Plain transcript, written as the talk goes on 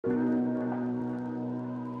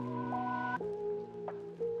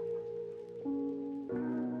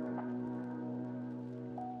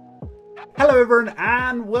Hello everyone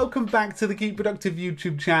and welcome back to the Keep Productive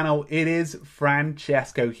YouTube channel. It is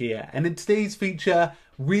Francesco here, and in today's feature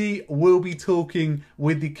we will be talking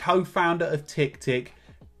with the co-founder of TickTick,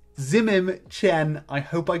 Zimim Chen. I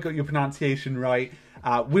hope I got your pronunciation right.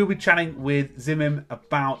 We'll be chatting with Zimim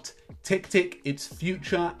about TickTick, its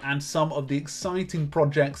future, and some of the exciting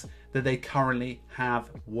projects that they currently have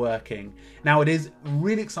working. Now, it is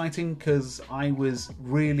really exciting because I was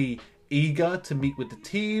really eager to meet with the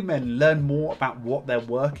team and learn more about what they're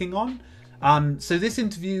working on. So this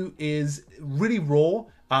interview is really raw.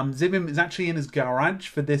 Zimim is actually in his garage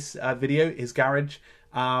for this video, his garage.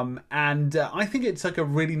 And I think it's like a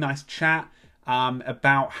really nice chat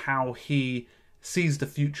about how he sees the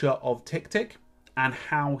future of TickTick and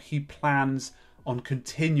how he plans on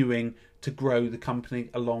continuing to grow the company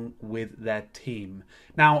along with their team.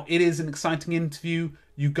 Now, it is an exciting interview.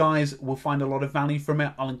 You guys will find a lot of value from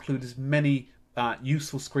it. I'll include as many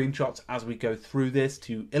useful screenshots as we go through this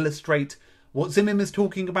to illustrate what Zimim is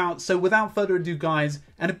talking about. So without further ado, guys,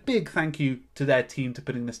 and a big thank you to their team for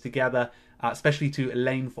putting this together, especially to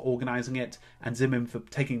Elaine for organising it and Zimim for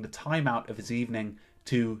taking the time out of his evening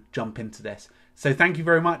to jump into this. So thank you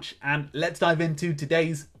very much, and let's dive into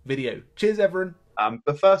today's video. Cheers, everyone.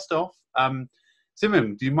 But first off,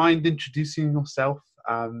 Zimim, do you mind introducing yourself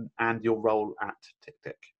and your role at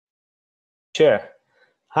TickTick? Sure.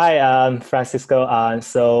 Hi, Francisco.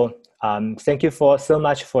 Thank you so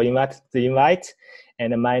much for the invite.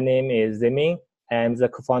 And my name is Ziming. I'm the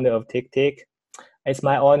co-founder of TickTick. It's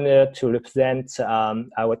my honor to represent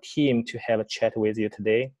our team to have a chat with you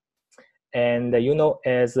today. And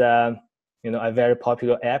as a very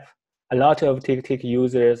popular app, a lot of TickTick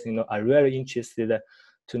users are really interested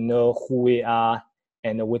to know who we are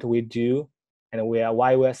and what we do, and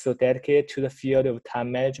why we're so dedicated to the field of time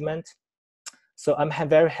management. So I'm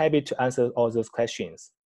very happy to answer all those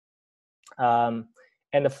questions. And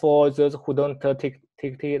for those who don't know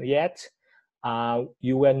TickTick yet,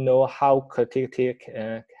 you will know how TickTick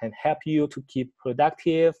can help you to keep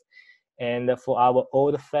productive. And for our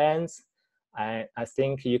old fans, I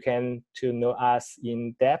think you can to know us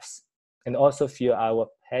in depth and also feel our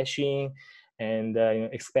passion and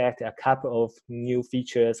expect a couple of new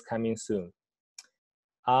features coming soon.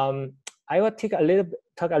 I will talk a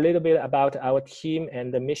little bit about our team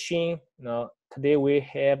and the mission. Today we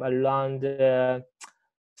have around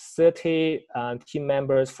 30 team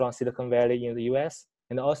members from Silicon Valley in the US,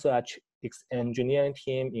 and also an engineering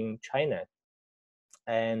team in China.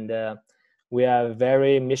 And we are a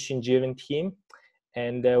very mission-driven team,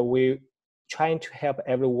 and we're trying to help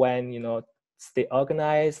everyone, stay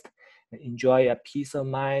organized, enjoy a peace of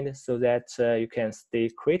mind, so that you can stay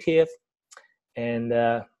creative. And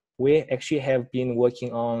we actually have been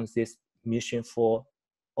working on this mission for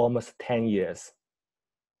almost 10 years,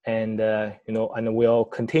 and and we'll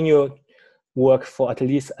continue work for at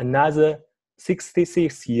least another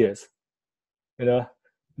 66 years.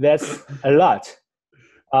 That's a lot.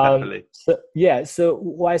 So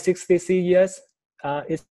why 66 years?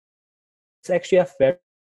 It's actually a very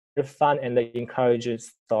fun and encouraging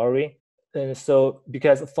story. And so,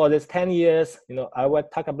 because for this 10 years, I will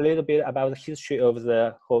talk a little bit about the history of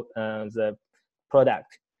the whole the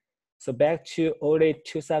product. So back to early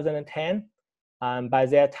 2010, by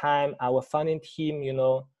that time, our founding team,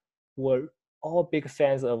 were all big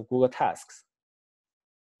fans of Google Tasks.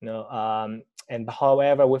 And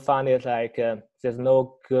however, we found it like there's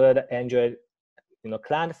no good Android,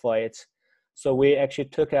 client for it. So we actually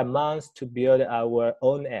took a month to build our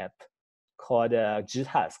own app called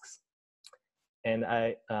Tasks. And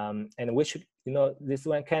which this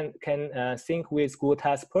one can sync with Google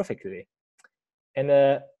Tasks perfectly. And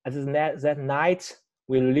that night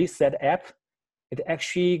we released that app. It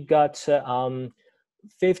actually got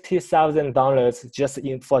 $50,000 just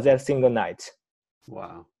for that single night.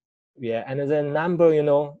 Wow. Yeah, and the number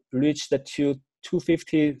reached to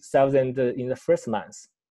 250,000 in the first month.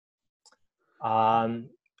 And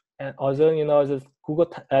although the Google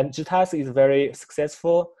Tasks is very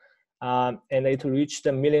successful. And it reached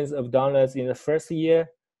millions of dollars in the first year,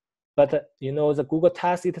 but the Google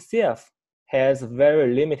Tasks itself has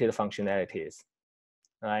very limited functionalities,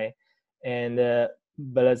 right? And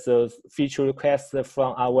but those feature requests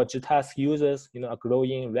from our Tasks users, are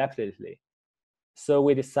growing rapidly. So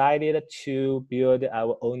we decided to build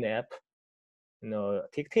our own app,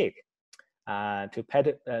 TickTick,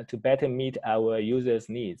 to better meet our users'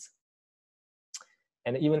 needs.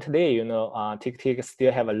 And even today, TickTick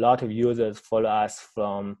still have a lot of users follow us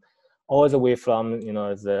from all the way from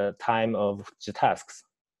the time of Tasks.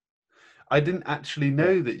 I didn't actually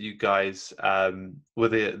know that you guys were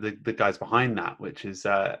the guys behind that, which is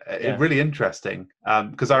really interesting.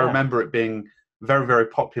 Because I remember it being very, very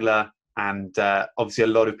popular, and obviously a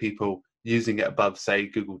lot of people using it above, say,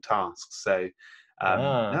 Google Tasks. So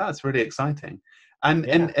yeah, it's really exciting.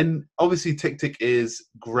 And obviously TickTick is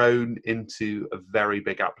grown into a very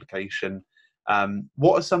big application.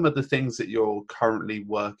 What are some of the things that you're currently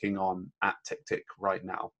working on at TickTick right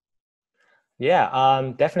now?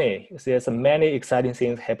 Yeah, definitely. There's many exciting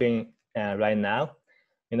things happening right now.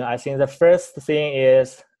 I think the first thing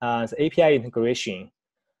is the API integration.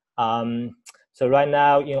 So right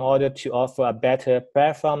now, in order to offer a better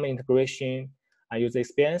platform integration and user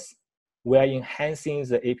experience, we are enhancing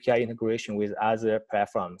the API integration with other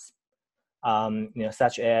platforms,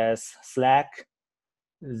 such as Slack,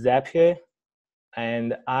 Zapier,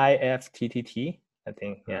 and IFTTT, I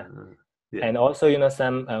think, yeah. And also,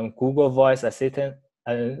 some Google voice assistant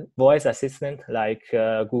like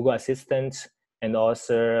Google Assistant, and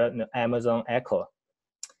also Amazon Echo.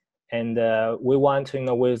 And we want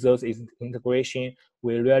to, with those integration,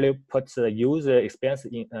 we really put the user experience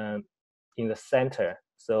in the center.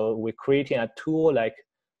 So we're creating a tool like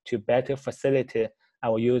to better facilitate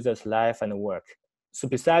our users' life and work. So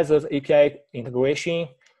besides those API integration,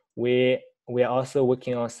 we are also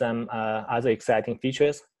working on some other exciting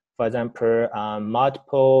features. For example,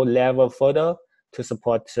 multiple level photo to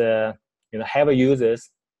support heavy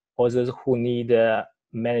users or those who need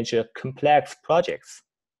manage complex projects.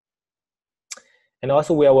 And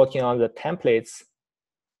also we are working on the templates,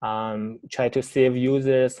 try to save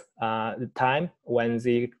users the time when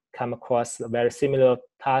they come across a very similar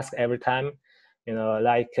task every time,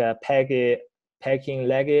 like packing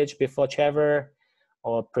luggage before travel,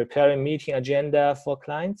 or preparing meeting agenda for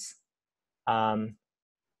clients.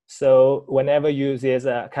 So whenever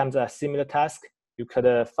comes a similar task, you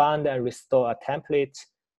could find and restore a template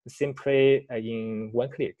simply in one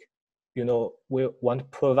click. We want to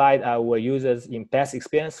provide our users in best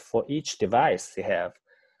experience for each device they have.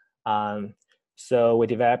 So we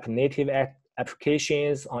develop native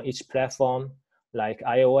applications on each platform, like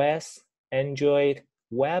iOS, Android,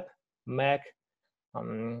 web, Mac,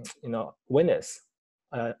 Windows,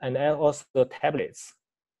 and also tablets.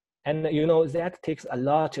 And that takes a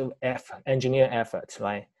lot of engineering effort,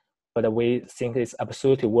 right? But we think it's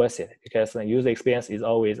absolutely worth it, because the user experience is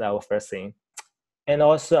always our first thing. And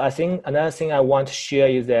also, I think another thing I want to share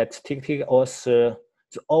is that TickTick also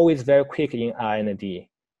is always very quick in R&D.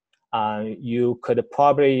 You could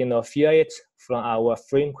probably feel it from our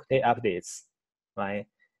frequent updates, right?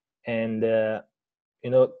 And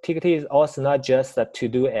TickTick is also not just a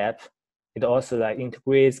to-do app. It also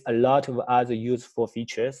integrates a lot of other useful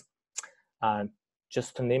features.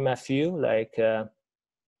 Just to name a few, like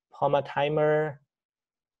Palmer timer,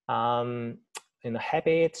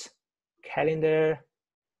 habit, calendar,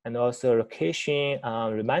 and also location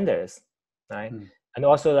reminders, right? And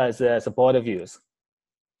also the border views.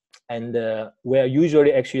 And we're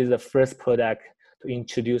usually actually the first product to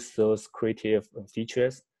introduce those creative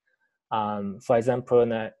features. For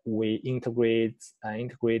example, we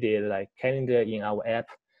integrated like calendar in our app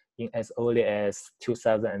in as early as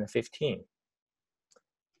 2015.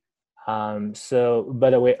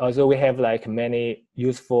 Although we have like many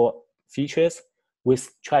useful features, we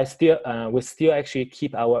still actually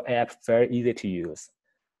keep our app very easy to use.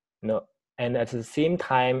 And at the same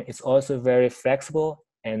time, it's also very flexible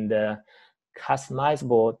and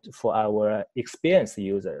customizable for our experienced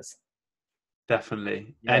users.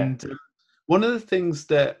 Definitely. Yeah. And one of the things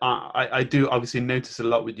that I do obviously notice a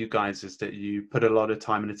lot with you guys is that you put a lot of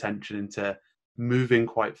time and attention into moving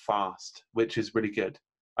quite fast, which is really good.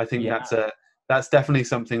 I think that's definitely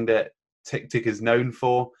something that TickTick is known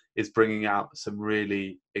for, is bringing out some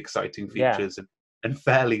really exciting features and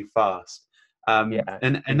fairly fast. And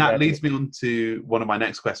exactly. That leads me on to one of my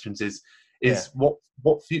next questions is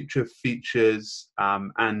what future features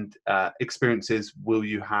and experiences will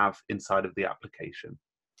you have inside of the application?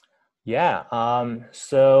 Yeah,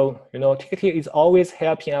 so TickTick is always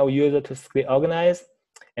helping our user to stay organized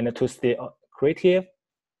and to stay creative.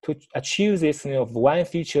 To achieve this, one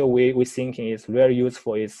feature we think is very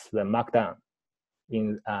useful is the Markdown.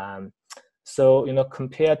 So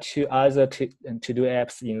compared to other to-do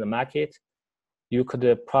apps in the market, you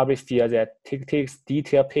could probably feel that TickTick's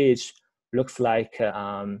detail page looks like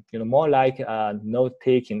more like a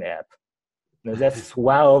note-taking app. That's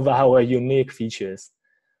one of our unique features.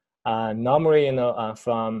 Normally,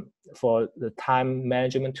 for the time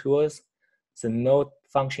management tools, the note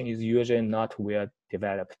function is usually not well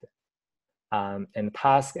developed. And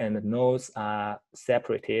tasks and notes are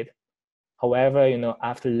separated. However,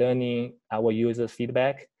 after learning our users'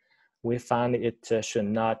 feedback, we found it should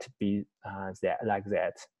not be like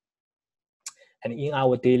that. And in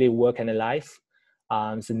our daily work and life,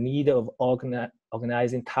 the need of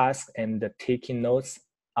organizing tasks and taking notes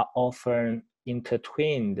are often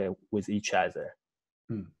intertwined with each other.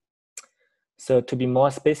 So to be more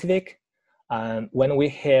specific, when we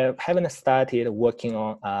haven't started working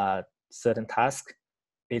on a certain task,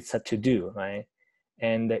 it's a to-do, right?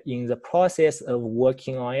 And in the process of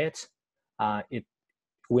working on it,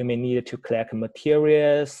 we may need to collect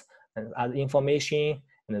materials and other information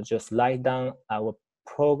and just write down our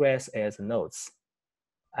progress as notes.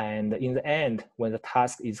 And in the end, when the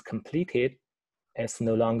task is completed, it's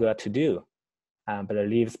no longer a to-do, but it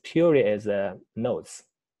lives purely as notes.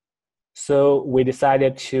 So we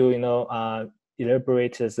decided to,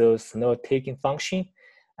 elaborate those note-taking function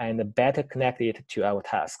and better connect it to our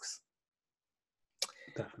tasks.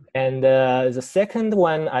 Definitely. And the second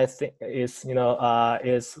one, I think, is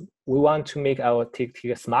is we want to make our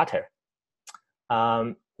TickTick smarter.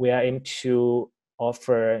 We are aiming to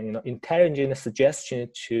offer intelligent suggestions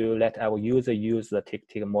to let our user use the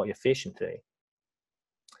TickTick more efficiently.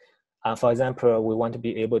 For example, we want to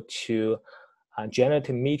be able to generate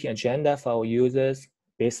a meeting agenda for our users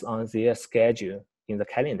based on their schedule in the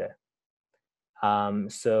calendar.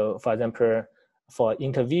 So, for example, for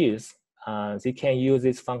interviews, they can use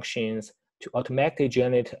these functions to automatically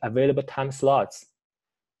generate available time slots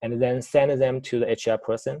and then send them to the HR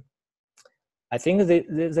person. I think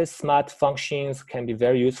the smart functions can be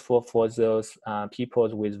very useful for those people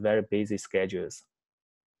with very busy schedules.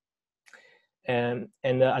 And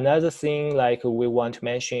another thing like we want to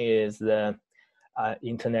mention is the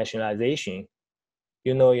internationalization.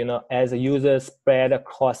 As users spread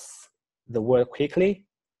across the world quickly,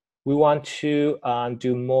 we want to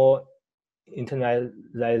do more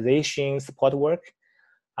internationalization support work.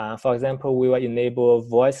 For example, we will enable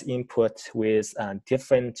voice input with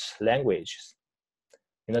different languages,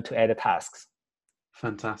 to add tasks.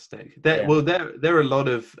 Fantastic. Well, there are a lot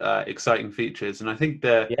of exciting features, and I think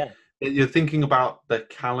you're thinking about the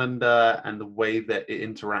calendar and the way that it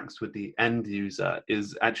interacts with the end user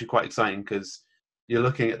is actually quite exciting because you're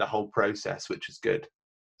looking at the whole process, which is good.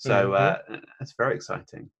 So it's very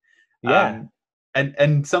exciting. Yeah.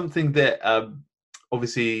 And something that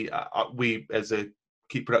obviously we as a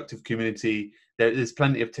Keep Productive community, there's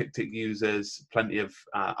plenty of TickTick users, plenty of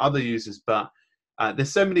other users, but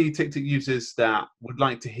there's so many TickTick users that would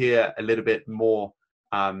like to hear a little bit more,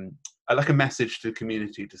 like a message to the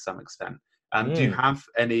community to some extent. Do you have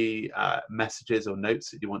any messages or notes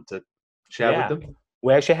that you want to share with them?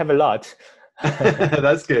 We actually have a lot.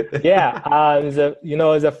 That's good.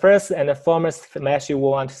 The first and the foremost message we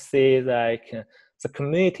want to say is like the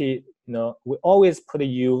community, we always put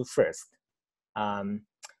you first.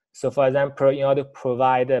 So for example, in order to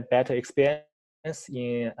provide a better experience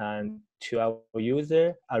to our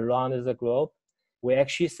user around the globe, we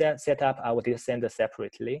actually set up our data center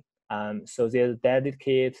separately. So there's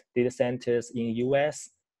dedicated data centers in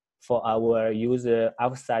US for our user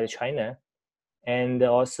outside China. And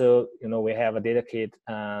also, we have a dedicated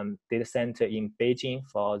data center in Beijing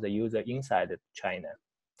for the user inside China.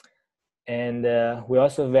 And we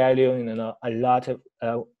also value, a lot of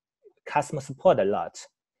customer support a lot.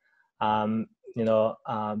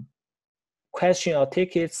 Question or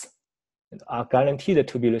tickets are guaranteed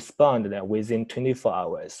to be responded within 24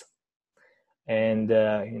 hours.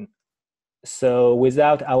 And so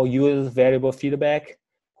without our users' valuable feedback,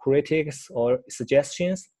 critiques, or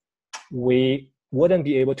suggestions, we wouldn't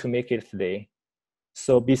be able to make it today.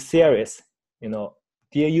 So be serious,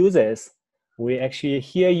 dear users, we actually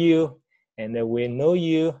hear you and we know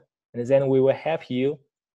you, and then we will help you,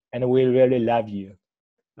 and we really love you.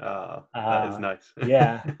 That is nice.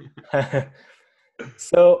 Yeah.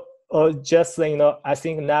 So just I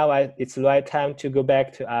think now it's the right time to go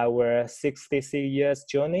back to our 66 years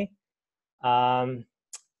journey.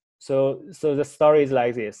 So the story is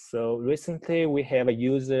like this. So recently we have a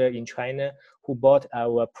user in China who bought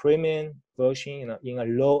our premium version in a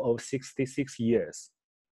low of 66 years.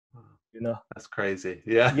 That's crazy.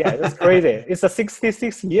 Yeah. Yeah, that's crazy. It's a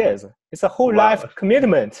 66 years. It's a whole life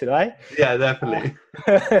commitment, right? Yeah, definitely.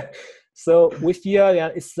 So we feel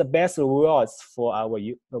it's the best rewards for our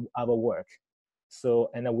work.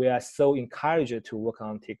 So, and we are so encouraged to work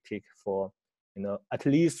on TickTick for at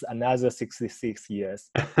least another 66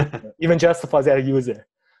 years, even just for that user.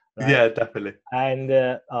 Right? Yeah, definitely. And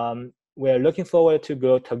we're looking forward to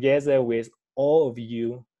go together with all of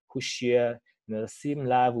you who share the same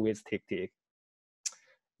love with TickTick.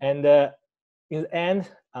 And in the end,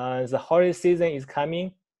 the holiday season is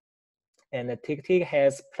coming. And TickTick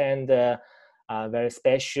has planned very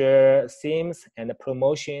special themes and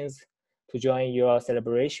promotions to join your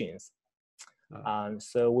celebrations.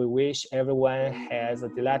 So we wish everyone has a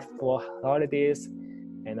delightful holidays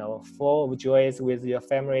and full of joys with your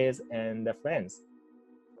families and friends.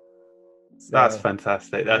 So, that's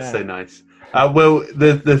fantastic. That's so nice. Well,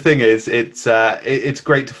 the thing is, it's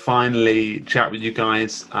great to finally chat with you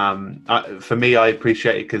guys. For me, I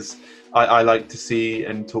appreciate it because I like to see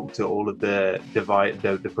and talk to all of the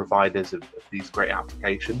providers of these great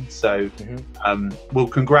applications. So, well,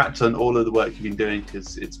 congrats on all of the work you've been doing,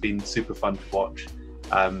 because it's been super fun to watch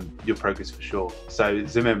your progress for sure. So,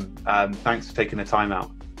 Zimim, thanks for taking the time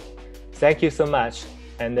out. Thank you so much,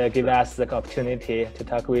 and give us the opportunity to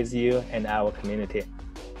talk with you and our community.